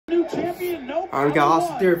champion, no All right, we got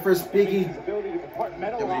Austin Theory versus Big E.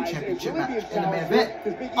 WWE Championship match in the main event.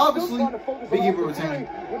 Obviously, Big E will retain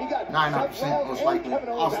 99% most likely.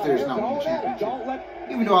 Austin Theory is not winning the championship.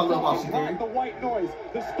 Even though I love Austin Theory.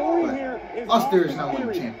 Austin Theory is not winning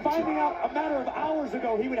the championship. Finding out a matter of hours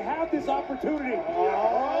ago he would have this opportunity.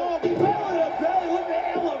 Oh, belly to belly with the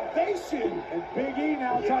elevation. And Big E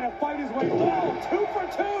now trying to fight his way through. 2 for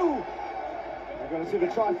 2. We're going to see the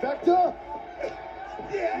trifecta.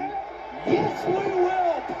 Yeah. Yes, we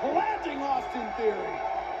will. Planting Austin Theory.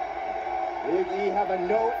 Big E having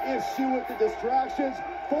no issue with the distractions.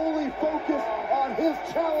 Fully focused on his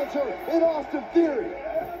challenger in Austin Theory.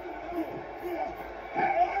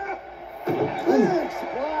 Big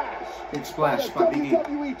splash. Big splash by Big E.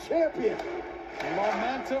 WWE champion.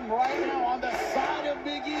 Momentum right now on the side of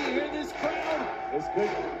Big E. Hear this crowd. This could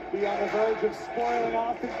be on the verge of spoiling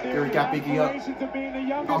Austin Theory. Theory got Big E up.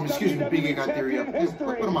 Excuse me, Big E got Theory up.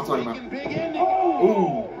 What am I talking about?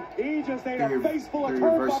 Oh! He just ate a face full of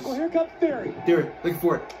turnbuckle. Here comes Theory. Theory, looking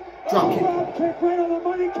for it. Drop kick. Drop kick right on the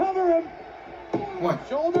money. Cover him. 1,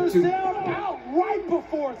 Shoulders 2. down, out right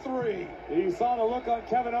before 3. You saw the look on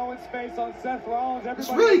Kevin Owens' face, on Seth Rollins.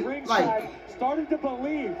 Everybody really, ringside started to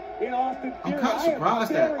believe in Austin Theory. I'm kind of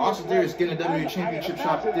surprised that Austin Theory is getting a WWE Championship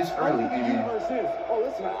shot this early. And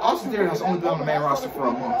Austin Theory has only been on the main roster for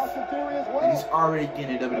a month. And he's already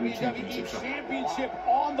getting a WWE Championship shot.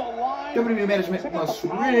 On the line. WWE management must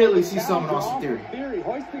really see something in Austin Theory. Theory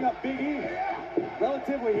hoisting up Big E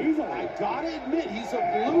relatively easily. I gotta admit, he's a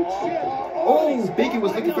blue chip. Oh, Big E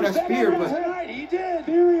was looking for that spear, but he did.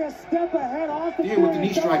 Theory a step ahead. Austin Theory with the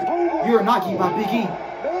knee strike. You're not getting by Big E.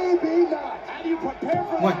 Maybe not. How do you prepare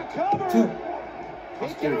for 1, that cover? 2.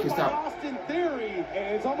 Austin Theory kissed out. Austin Theory,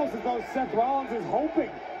 and it's almost as though Seth Rollins is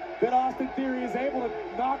hoping that Austin Theory is able to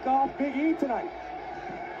knock off Big E tonight.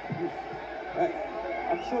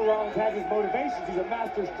 I'm sure Rollins has his motivations. He's a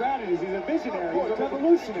master strategist. He's a visionary. He's a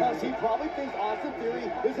revolutionary. Because he probably thinks Austin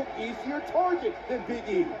Theory is an easier target than Big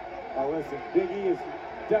E. Oh, listen, Big E is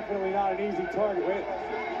definitely not an easy target. Wait.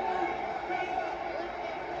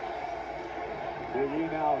 Big E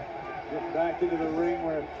now getting back into the ring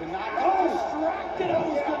where tonight. Oh, distracted, I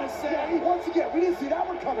was going to say. Once again, we didn't see that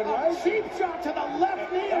one coming, right? Cheap shot to the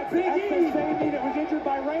left knee of Big E. That's the same knee that was injured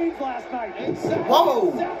by Reigns last night. Exactly.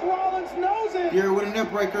 Whoa! Seth Rollins knows it. Theory with a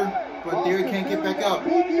neck breaker, but Theory can't get back up.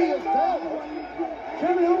 Big E is down.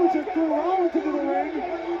 Kevin Owens just threw Rollins into the ring.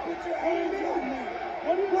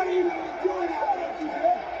 What are you doing?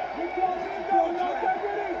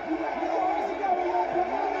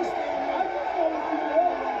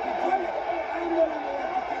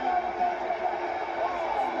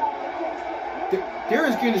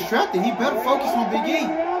 Theory's getting distracted. He better focus on Big E.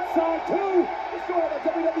 Outside too. Still have a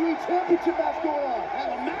WWE Championship match going on. And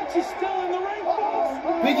the match is still in the ring,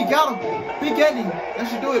 folks. Big E got him. Big ending. That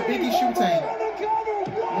should do it. Big E should retain.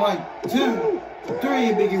 1, 2, 3,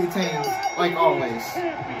 and Big E retains, like always.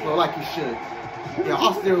 Well, like he should. Yeah,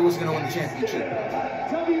 Austin Theory was going to win the championship.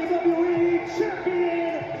 WWE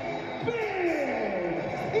Champion, Big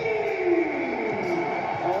E.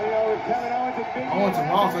 Kevin Owens and Big E. Owens and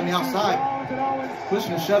Rollins on the outside.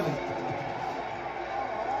 Pushing and shoving.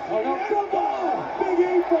 Oh, no, Big E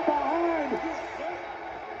from behind.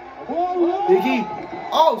 Whoa. Big E.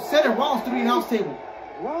 Oh, setting Rollins through the announce table.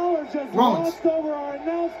 Rollins just lost over our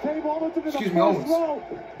announce table almost into the Excuse me, first Owens. row.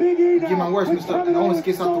 Big E now. Get my words mixed up. And Owens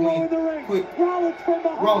gets out the win. Quick. Rollins from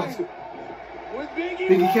behind. Rollins. With Big E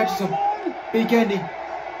catches him. Big ending.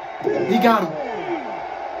 He got him.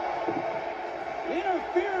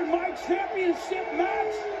 Interfere in my championship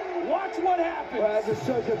match. Watch what happens. Well, as it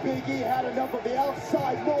shows that Big E had enough of the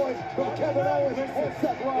outside noise from Kevin Owens and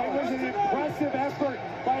Seth Rollins. It was an impressive effort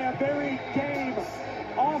by a very game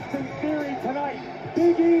Austin Theory tonight.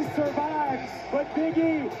 Big E survives, but Big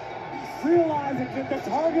E realizing that the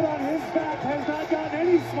target on his back has not gotten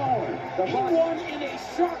any smaller. He won in a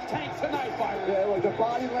Shark Tank tonight, Byron. Yeah, look, the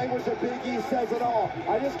body language of Big E says it all.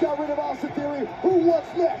 I just got rid of Austin Theory. Who wants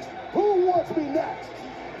next? Who wants me next?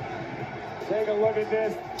 Take a look at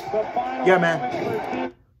this. The final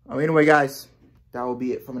man. Anyway, guys, that will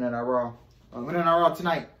be it from NNR Raw. NNR Raw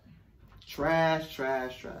tonight. Trash,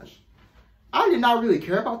 trash, trash. I did not really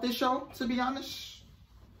care about this show, to be honest.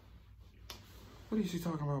 What is he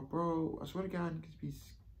talking about, bro? I swear to God, niggas be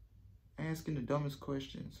asking the dumbest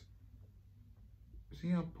questions.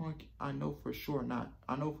 CM Punk, I know for sure not.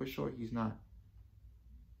 I know for sure he's not.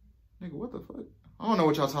 Nigga, what the fuck? I don't know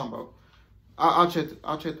what y'all talking about. I'll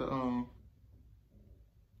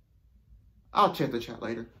check the chat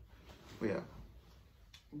later.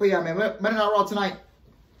 But yeah, man, Men Not Raw tonight.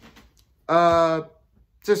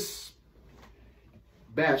 Just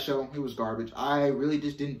bad show. It was garbage. I really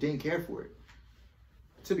just didn't care for it.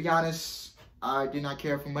 To be honest, I did not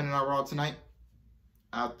care for Monday Night Raw tonight.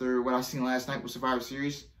 After what I seen last night with Survivor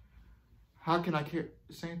Series, how can I care?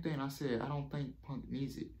 The same thing I said. I don't think Punk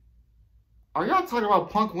needs it. Are y'all talking about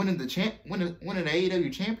Punk winning the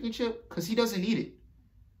AEW championship? Because he doesn't need it.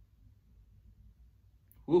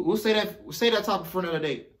 We'll say that topic for another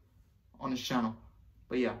day on this channel.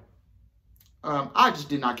 But yeah, I just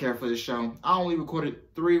did not care for this show. I only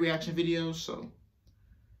recorded 3 reaction videos, so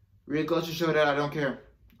really goes to show that I don't care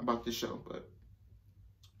about this show. But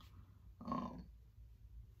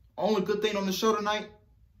only good thing on the show tonight,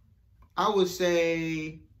 I would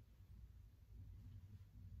say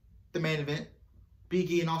the main event,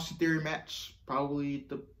 Big E and Austin Theory match, probably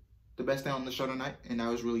the best thing on the show tonight, and that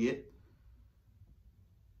was really it.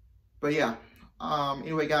 But yeah,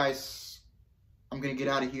 anyway, guys, I'm gonna get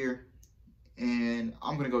out of here, and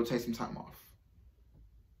I'm gonna go take some time off.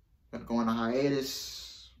 Gonna go on a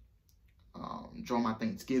hiatus, enjoy my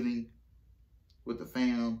Thanksgiving with the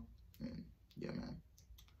fam, and yeah, man.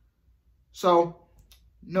 So,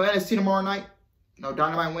 no NXT tomorrow night, no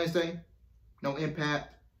Dynamite Wednesday, no Impact,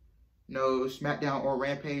 no SmackDown or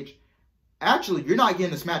Rampage. Actually, you're not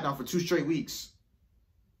getting the SmackDown for 2 straight weeks.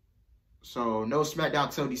 So, no SmackDown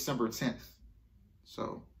till December 10th.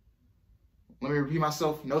 So, let me repeat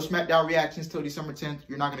myself. No SmackDown reactions till December 10th.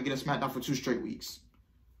 You're not going to get a SmackDown for 2 straight weeks.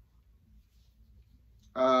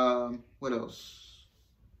 What else?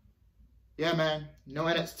 Yeah, man. No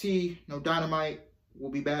NXT, no Dynamite. We'll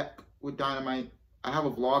be back with Dynamite. I have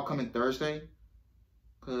a vlog coming Thursday,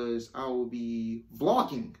 because I will be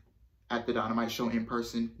vlogging at the Dynamite show in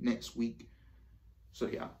person next week. So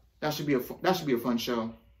yeah, that should be a fun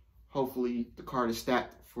show. Hopefully the card is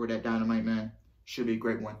stacked for that Dynamite, man. Should be a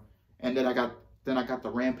great one. And then I got the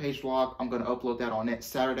Rampage vlog. I'm gonna upload that on next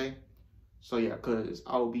Saturday. So yeah, because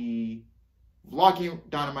I will be vlogging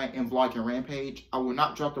Dynamite and vlogging Rampage. I will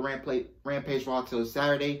not drop the Rampage vlog till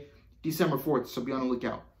Saturday, December 4th. So be on the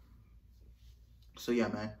lookout. So yeah,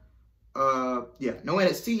 man. Yeah, no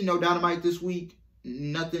NXT, no Dynamite this week.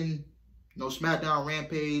 Nothing. No SmackDown,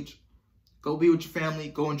 Rampage. Go be with your family.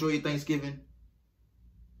 Go enjoy your Thanksgiving.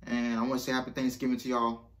 And I want to say Happy Thanksgiving to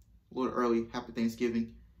y'all. A little early. Happy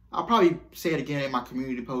Thanksgiving. I'll probably say it again in my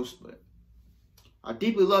community post, but I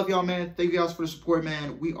deeply love y'all, man. Thank you guys for the support,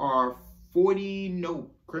 man. We are 39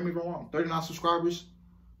 subscribers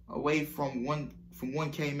away from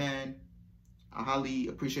 1K, man. I highly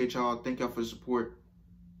appreciate y'all. Thank y'all for the support.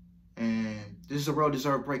 And this is a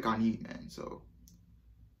well-deserved break I need, man. So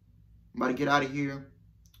I'm about to get out of here.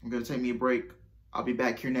 I'm going to take me a break. I'll be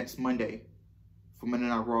back here next Monday for Monday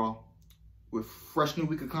Night Raw with fresh new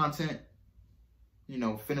week of content. You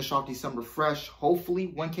know, finish off December fresh.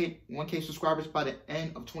 Hopefully 1K subscribers by the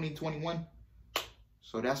end of 2021.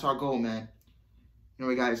 So that's our goal, man.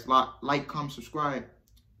 Anyway, guys, like, comment, subscribe.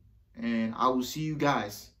 And I will see you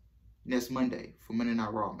guys next Monday for Monday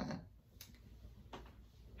Night Raw, man.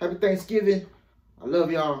 Happy Thanksgiving. I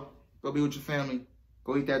love y'all. Go be with your family.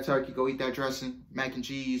 Go eat that turkey. Go eat that dressing. Mac and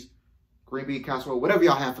cheese. Green bean casserole. Whatever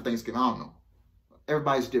y'all have for Thanksgiving. I don't know.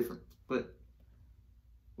 Everybody's different. But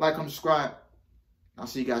like, comment, subscribe. I'll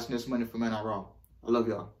see you guys next Monday for Monday Night Raw. I love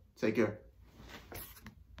y'all. Take care.